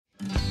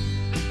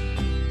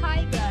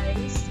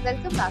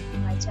welcome back to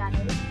my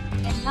channel,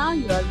 and now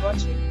you are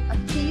watching a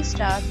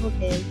 3-star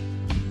hotel.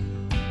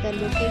 The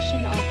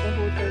location of the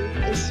hotel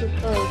is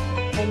superb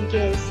and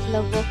guests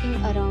love walking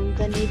around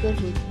the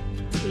neighborhood.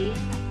 They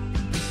have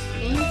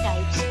 10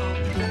 types of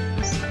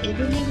rooms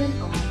available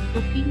on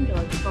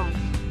booking.com.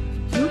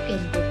 You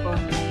can book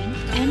online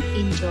and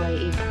enjoy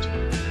it.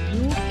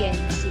 You can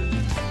see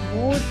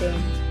more than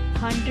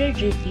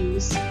 100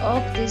 reviews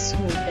of this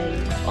hotel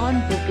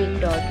on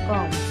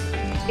booking.com.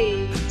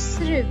 Its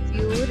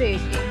review rating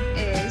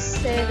is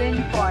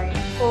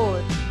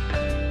 7.4,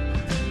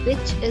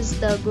 which is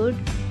the good.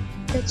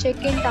 The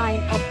check-in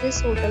time of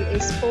this hotel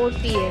is 4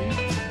 p.m.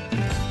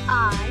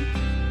 and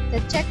the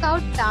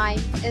checkout time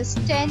is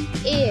 10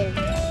 a.m.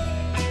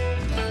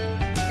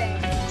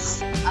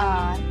 Pets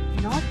are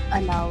not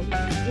allowed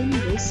in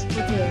this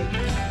hotel.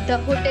 The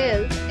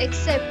hotel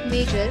accepts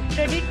major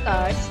credit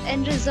cards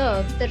and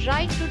reserves the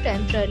right to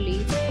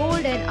temporarily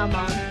hold an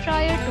amount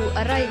prior to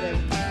arrival.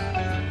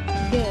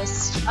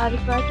 Guests are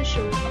required to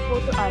show a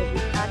photo ID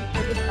and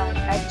credit card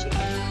at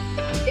check-in.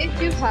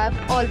 If you have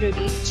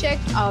already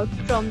checked out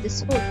from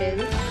this hotel,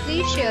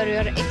 please share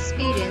your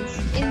experience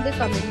in the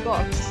comment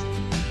box.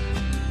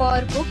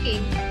 For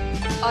booking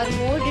or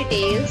more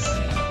details,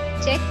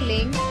 check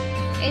link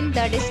in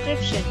the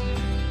description.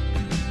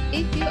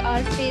 If you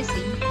are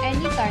facing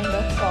any kind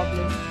of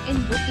problem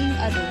in booking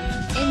a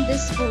room in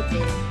this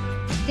hotel,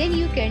 then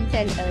you can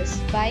tell us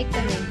by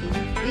commenting.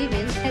 We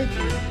will help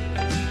you.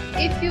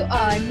 If you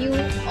are new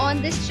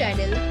on this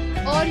channel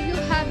or you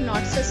have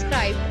not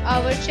subscribed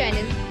our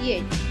channel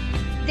yet,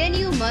 then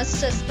you must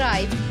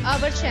subscribe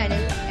our channel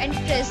and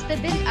press the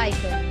bell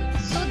icon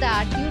so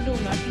that you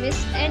do not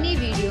miss any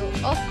video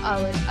of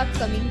our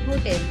upcoming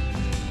hotel.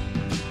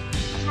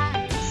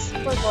 Thanks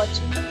for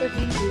watching the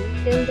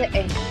video till the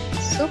end.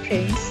 So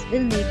friends,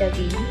 we'll meet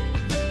again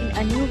in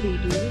a new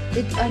video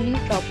with a new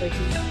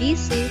property. Be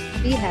safe,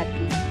 be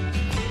happy.